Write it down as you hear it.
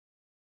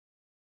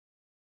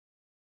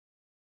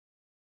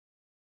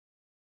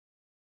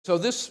So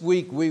this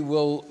week we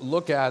will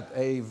look at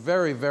a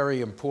very,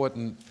 very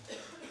important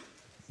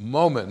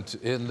moment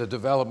in the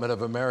development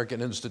of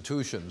American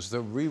institutions, the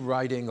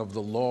rewriting of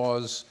the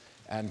laws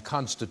and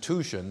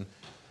Constitution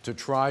to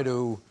try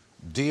to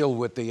deal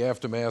with the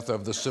aftermath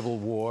of the Civil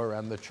War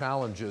and the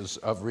challenges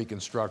of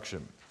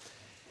Reconstruction.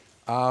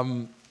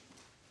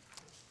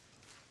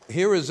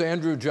 Here is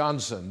Andrew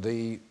Johnson,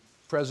 the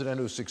president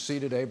who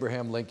succeeded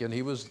Abraham Lincoln.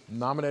 He was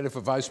nominated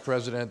for vice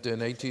president in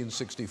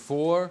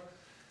 1864.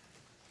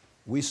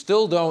 We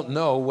still don't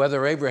know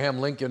whether Abraham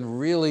Lincoln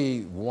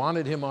really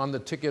wanted him on the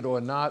ticket or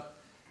not.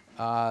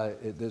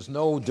 There's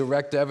no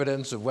direct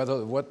evidence of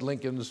what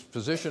Lincoln's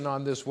position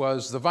on this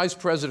was. The vice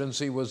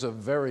presidency was a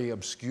very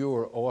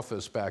obscure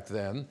office back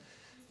then.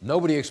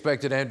 Nobody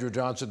expected Andrew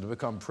Johnson to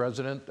become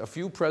president. A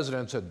few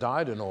presidents had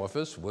died in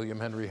office, William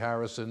Henry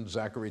Harrison,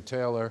 Zachary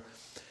Taylor,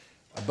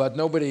 but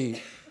no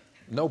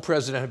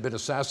president had been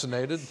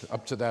assassinated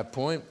up to that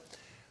point.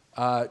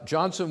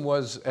 Johnson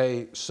was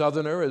a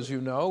Southerner, as you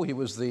know. He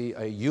was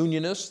a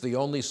Unionist, the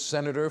only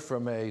senator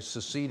from a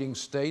seceding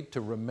state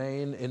to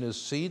remain in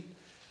his seat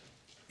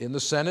in the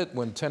Senate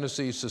when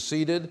Tennessee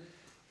seceded.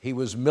 He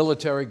was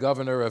military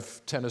governor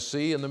of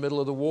Tennessee in the middle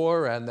of the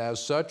war, and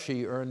as such,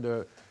 he earned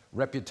a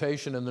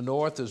reputation in the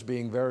North as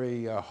being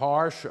very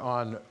harsh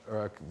on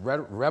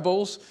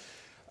rebels.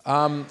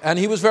 And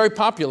he was very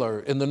popular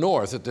in the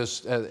North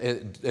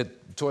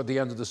toward the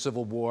end of the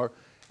Civil War.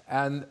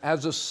 And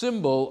as a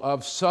symbol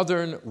of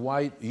Southern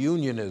white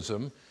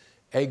unionism,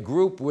 a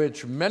group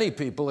which many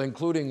people,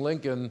 including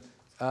Lincoln,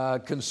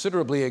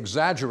 considerably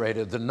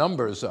exaggerated the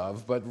numbers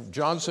of, but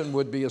Johnson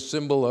would be a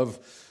symbol of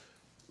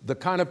the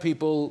kind of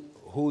people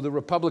who the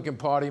Republican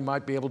Party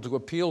might be able to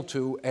appeal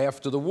to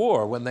after the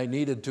war when they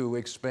needed to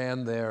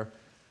expand their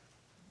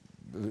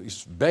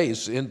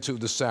base into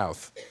the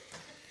South.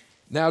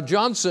 Now,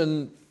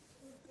 Johnson,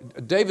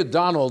 David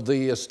Donald,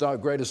 the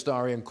great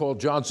historian, called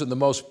Johnson the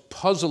most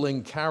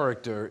puzzling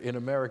character in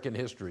American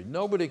history.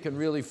 Nobody can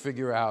really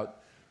figure out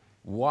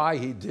why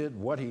he did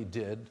what he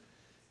did,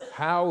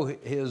 how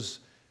his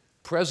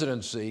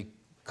presidency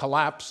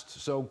collapsed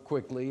so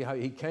quickly, how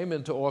he came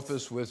into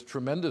office with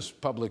tremendous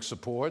public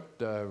support,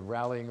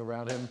 rallying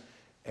around him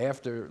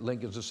after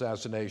Lincoln's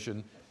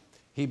assassination.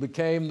 He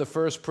became the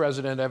first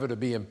president ever to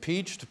be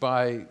impeached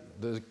by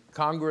the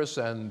Congress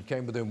and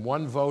came within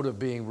one vote of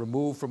being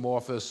removed from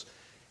office,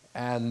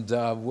 and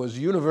was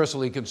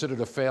universally considered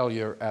a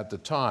failure at the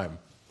time.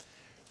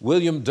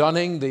 William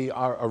Dunning, the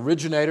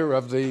originator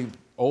of the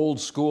old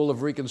school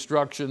of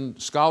Reconstruction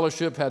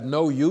scholarship, had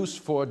no use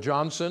for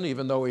Johnson,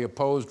 even though he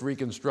opposed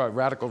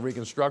radical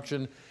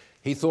Reconstruction.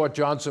 He thought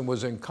Johnson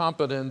was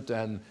incompetent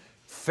and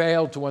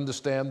failed to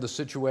understand the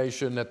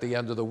situation at the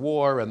end of the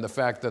war and the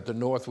fact that the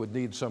North would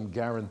need some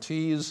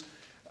guarantees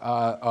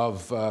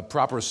of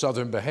proper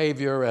Southern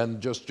behavior, and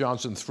just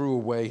Johnson threw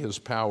away his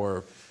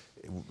power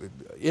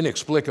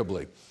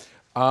inexplicably.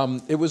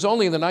 It was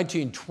only in the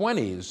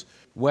 1920s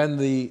when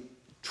the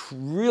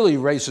really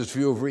racist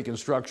view of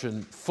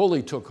Reconstruction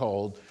fully took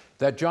hold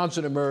that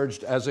Johnson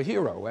emerged as a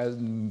hero.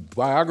 And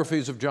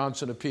biographies of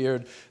Johnson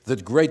appeared, the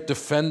great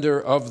defender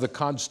of the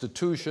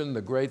Constitution,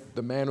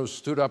 the man who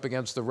stood up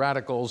against the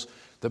radicals,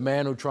 the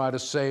man who tried to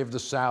save the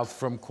South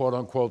from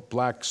quote-unquote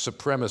black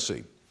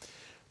supremacy.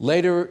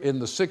 Later in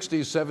the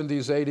 60s,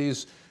 70s,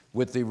 80s,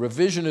 with the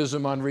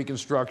revisionism on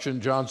Reconstruction,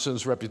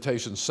 Johnson's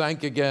reputation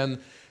sank again.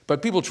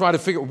 But people try to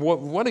figure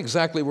what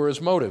exactly were his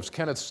motives.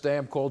 Kenneth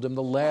Stamp called him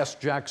the last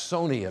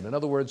Jacksonian. In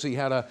other words,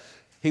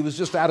 he was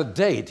just out of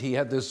date. He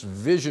had this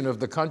vision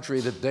of the country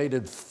that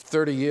dated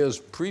 30 years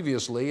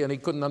previously, and he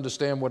couldn't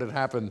understand what had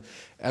happened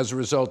as a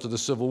result of the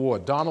Civil War.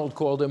 Donald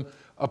called him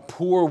a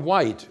poor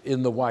white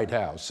in the White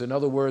House. In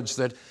other words,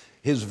 that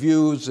his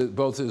views,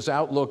 both his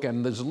outlook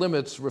and his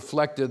limits,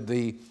 reflected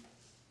the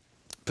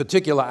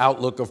particular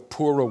outlook of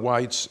poorer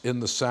whites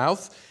in the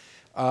South.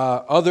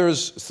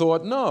 Others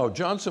thought, no,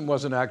 Johnson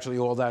wasn't actually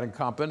all that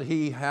incompetent.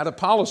 He had a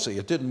policy.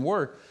 It didn't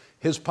work.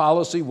 His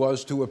policy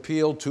was to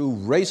appeal to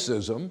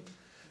racism,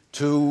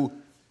 to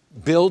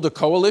build a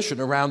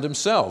coalition around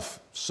himself,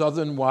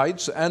 Southern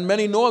whites and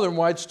many Northern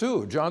whites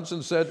too.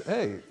 Johnson said,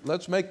 hey,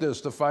 let's make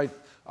this the fight.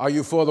 Are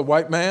you for the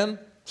white man?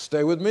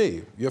 Stay with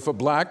me. You're for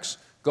blacks?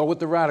 Go with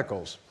the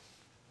radicals.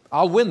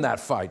 I'll win that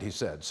fight, he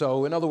said.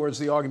 So in other words,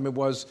 the argument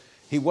was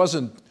he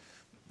wasn't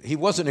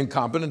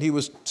incompetent, he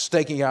was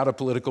staking out a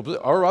political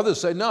position. Or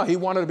others say, no, he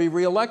wanted to be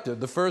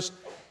reelected.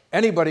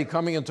 Anybody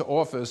coming into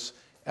office,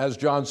 as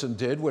Johnson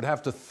did, would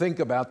have to think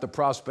about the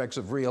prospects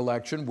of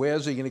reelection.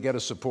 Where's he going to get a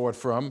support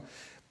from?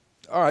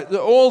 All right,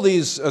 all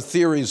these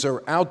theories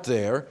are out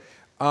there,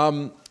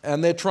 and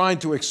they're trying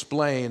to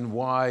explain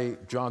why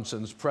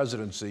Johnson's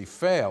presidency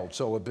failed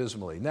so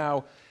abysmally.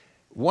 Now,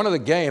 one of the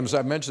games,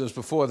 I've mentioned this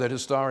before, that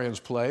historians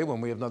play when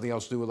we have nothing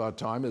else to do with our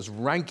time is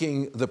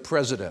ranking the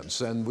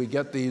presidents. And we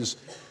get these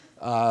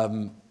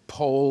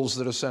polls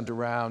that are sent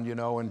around,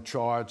 and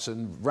charts,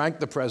 and rank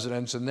the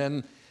presidents. And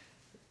then,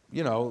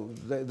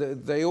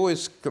 they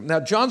always – now,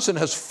 Johnson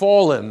has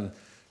fallen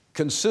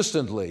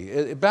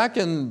consistently. Back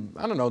in,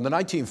 I don't know, in the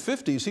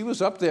 1950s, he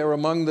was up there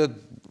among the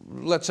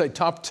let's say,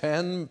 top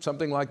 10,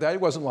 something like that. He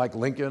wasn't like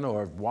Lincoln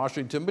or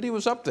Washington, but he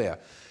was up there.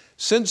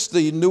 Since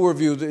the newer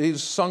view,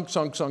 he's sunk.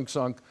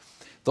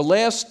 The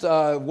last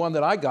one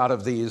that I got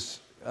of these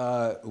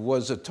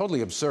was a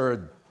totally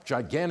absurd,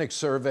 gigantic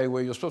survey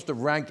where you're supposed to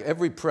rank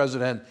every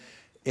president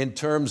in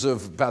terms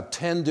of about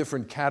 10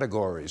 different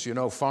categories, you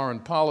know, foreign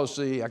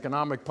policy,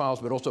 economic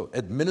policy, but also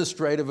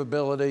administrative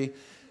ability.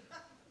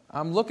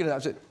 I'm looking at it, I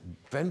said,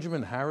 how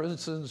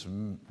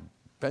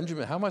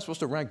am I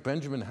supposed to rank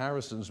Benjamin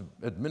Harrison's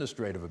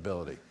administrative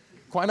ability?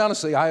 Quite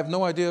honestly, I have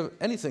no idea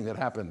anything that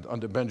happened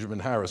under Benjamin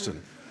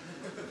Harrison.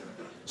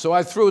 So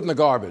I threw it in the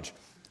garbage.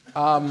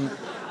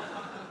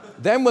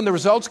 Then when the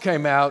results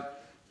came out,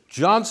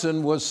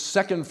 Johnson was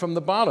second from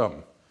the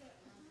bottom,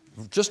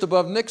 just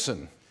above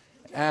Nixon.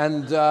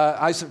 And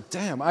I said,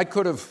 damn, I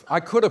could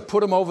have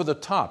put him over the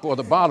top or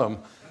the bottom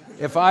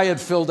if I had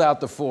filled out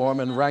the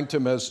form and ranked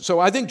him as. So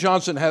I think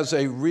Johnson has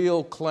a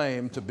real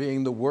claim to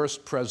being the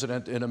worst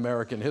president in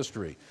American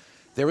history.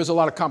 There is a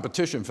lot of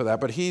competition for that,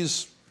 but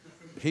he's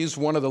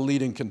one of the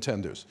leading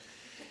contenders.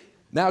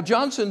 Now,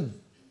 Johnson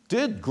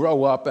did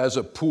grow up as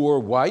a poor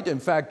white. In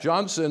fact,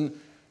 Johnson,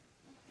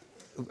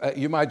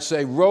 you might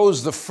say,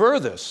 rose the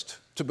furthest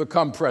to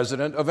become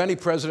president of any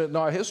president in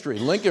our history.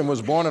 Lincoln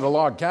was born in a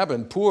log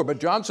cabin, poor, but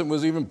Johnson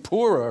was even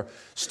poorer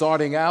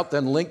starting out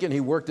than Lincoln. He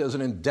worked as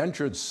an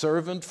indentured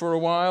servant for a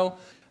while.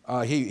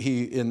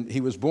 He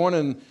was born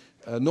in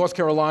North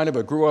Carolina,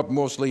 but grew up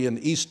mostly in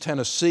East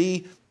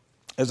Tennessee.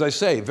 As I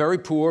say, very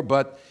poor,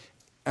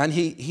 and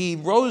he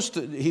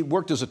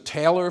worked as a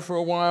tailor for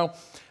a while.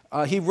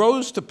 He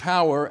rose to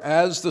power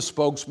as the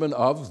spokesman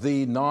of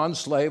the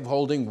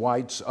non-slave-holding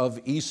whites of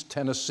East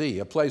Tennessee,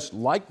 a place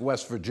like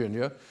West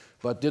Virginia,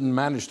 but didn't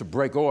manage to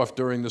break off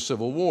during the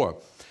Civil War.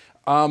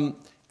 And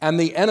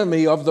the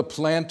enemy of the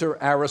planter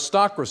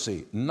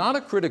aristocracy, not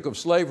a critic of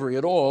slavery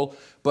at all,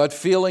 but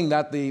feeling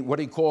that what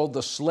he called the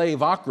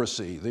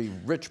slaveocracy, the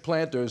rich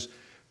planters,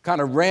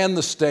 kind of ran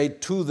the state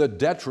to the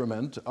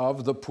detriment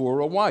of the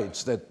poorer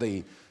whites, that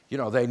they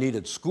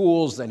needed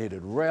schools, they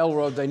needed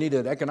railroad, they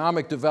needed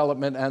economic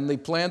development, and the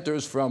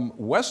planters from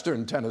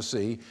Western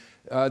Tennessee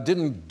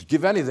didn't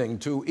give anything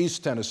to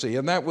East Tennessee.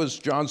 And that was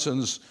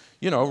Johnson's,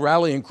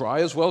 rallying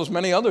cry, as well as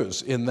many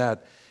others in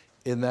that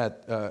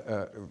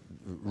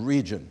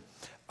region.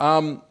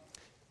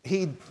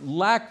 He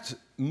lacked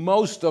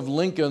most of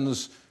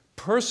Lincoln's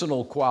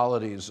personal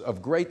qualities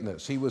of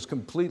greatness. He was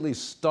completely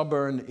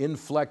stubborn,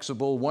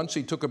 inflexible. Once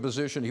he took a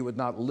position, he would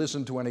not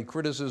listen to any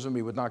criticism.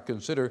 He would not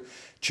consider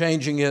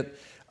changing it.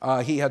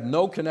 He had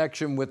no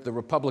connection with the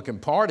Republican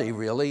Party,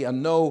 really,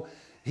 and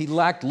he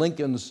lacked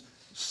Lincoln's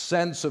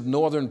sense of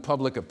Northern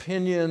public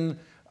opinion.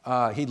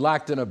 He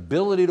lacked an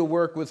ability to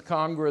work with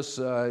Congress.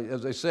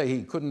 As I say,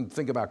 he couldn't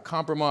think about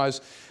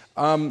compromise.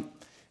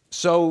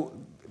 So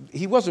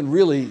he wasn't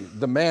really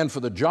the man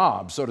for the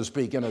job, so to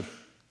speak, in a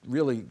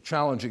really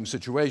challenging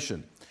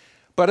situation.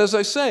 But as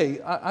I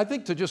say, I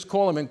think to just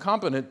call him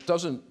incompetent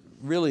doesn't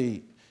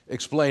really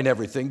explain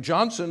everything.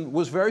 Johnson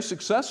was very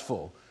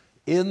successful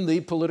in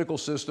the political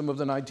system of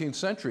the 19th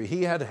century.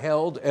 He had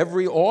held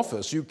every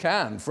office you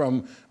can,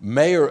 from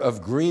mayor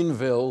of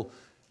Greenville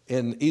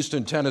in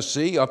eastern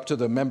Tennessee up to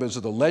the members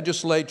of the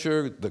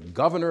legislature, the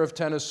governor of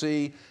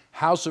Tennessee,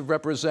 House of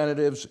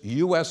Representatives,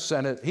 U.S.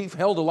 Senate. He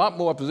held a lot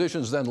more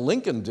positions than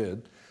Lincoln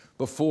did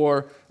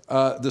before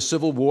the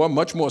Civil War,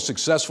 much more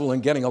successful in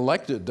getting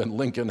elected than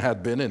Lincoln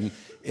had been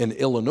in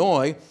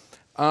Illinois.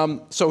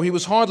 So he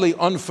was hardly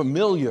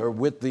unfamiliar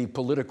with the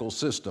political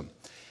system.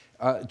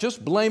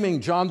 Just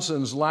blaming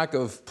Johnson's lack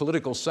of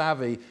political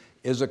savvy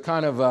is a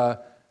kind of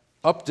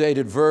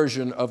updated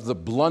version of the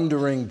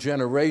blundering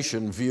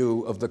generation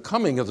view of the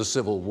coming of the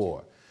Civil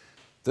War.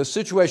 The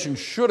situation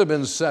should have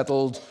been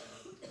settled,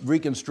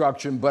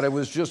 Reconstruction, but it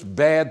was just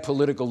bad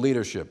political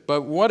leadership.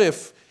 But what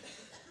if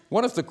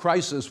the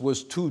crisis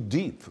was too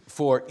deep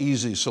for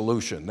easy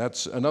solution?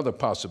 That's another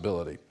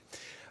possibility.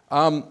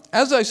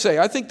 As I say,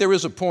 I think there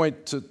is a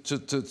point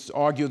to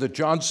argue that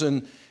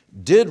Johnson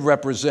did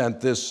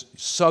represent this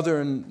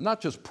Southern,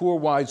 not just poor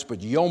whites,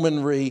 but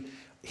yeomanry.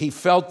 He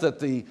felt that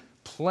the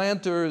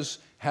planters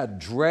had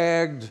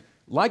dragged,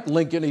 like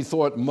Lincoln, he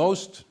thought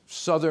most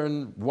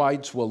Southern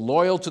whites were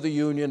loyal to the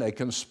Union. A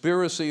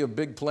conspiracy of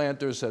big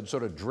planters had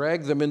sort of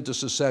dragged them into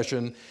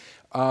secession.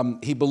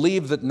 He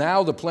believed that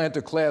now the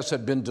planter class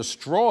had been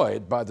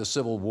destroyed by the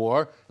Civil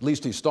War. At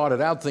least he started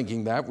out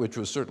thinking that, which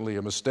was certainly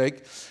a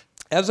mistake.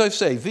 As I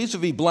say,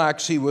 vis-a-vis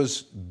blacks, he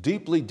was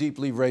deeply,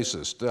 deeply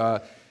racist.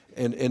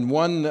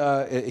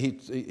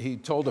 He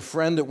told a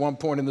friend at one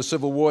point in the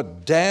Civil War,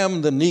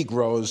 "Damn the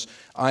Negroes,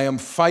 I am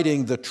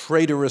fighting the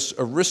traitorous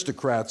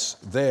aristocrats,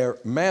 their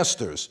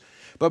masters."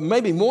 But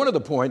maybe more to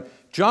the point,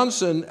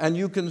 Johnson, and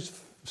you can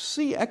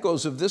see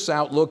echoes of this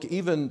outlook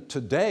even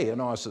today in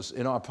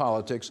our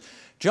politics,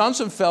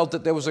 Johnson felt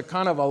that there was a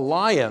kind of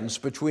alliance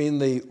between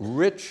the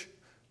rich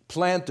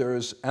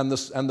planters and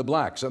the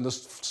blacks and the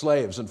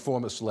slaves and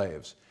former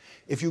slaves.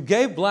 If you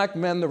gave black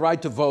men the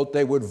right to vote,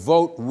 they would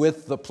vote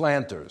with the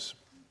planters.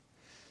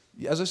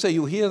 as I say,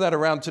 you hear that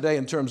around today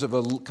in terms of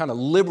a kind of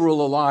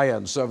liberal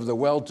alliance of the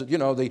you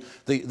know,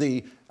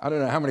 I don't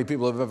know how many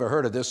people have ever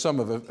heard of this, some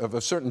of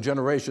a certain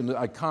generation, the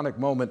iconic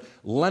moment,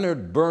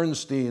 Leonard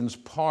Bernstein's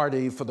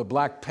party for the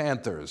Black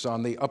Panthers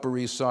on the Upper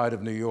East Side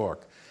of New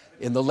York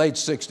in the late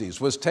 60s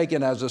was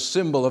taken as a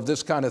symbol of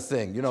this kind of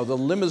thing. You know, the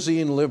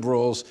limousine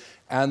liberals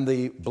and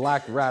the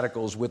black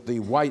radicals with the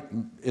white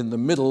in the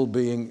middle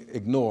being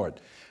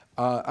ignored.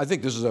 I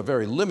think this is a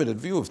very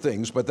limited view of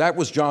things, but that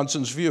was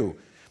Johnson's view.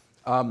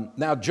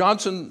 Now,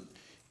 Johnson,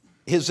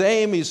 his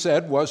aim, he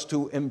said, was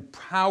to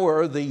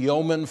empower the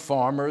yeoman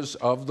farmers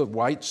of the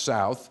white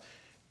South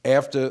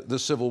after the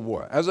Civil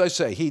War. As I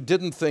say, he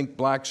didn't think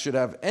blacks should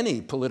have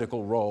any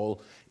political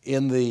role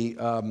in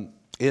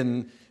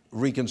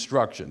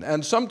Reconstruction.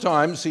 And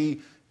sometimes he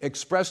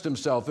expressed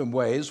himself in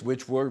ways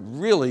which were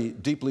really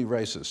deeply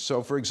racist.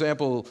 So, for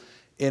example,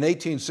 in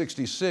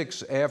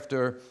 1866,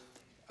 after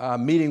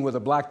meeting with a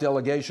black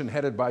delegation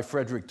headed by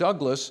Frederick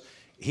Douglass,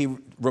 he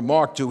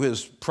remarked to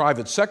his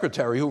private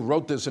secretary, who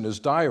wrote this in his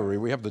diary,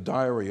 we have the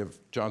diary of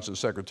Johnson's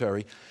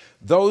secretary,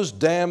 "Those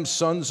damn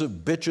sons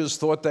of bitches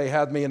thought they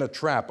had me in a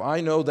trap.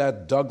 I know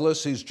that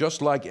Douglass, he's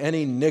just like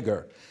any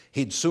nigger.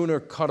 He'd sooner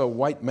cut a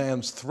white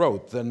man's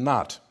throat than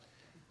not."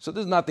 So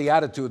this is not the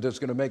attitude that's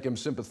going to make him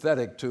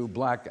sympathetic to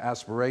black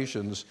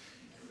aspirations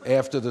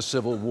after the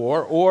Civil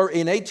War. Or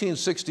in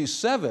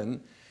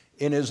 1867,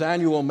 in his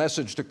annual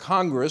message to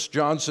Congress,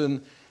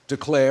 Johnson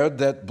declared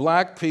that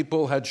black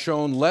people had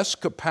shown less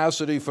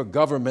capacity for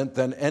government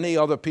than any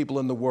other people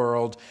in the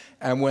world,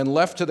 and when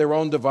left to their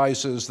own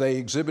devices, they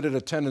exhibited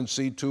a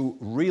tendency to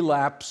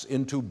relapse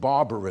into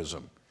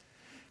barbarism.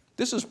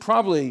 This is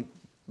probably,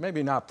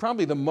 maybe not,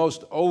 probably the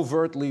most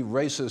overtly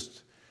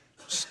racist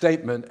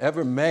statement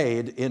ever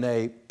made in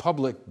a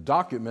public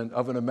document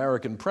of an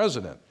American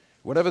president.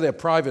 Whatever their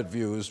private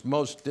views,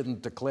 most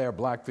didn't declare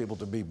black people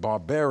to be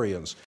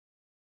barbarians.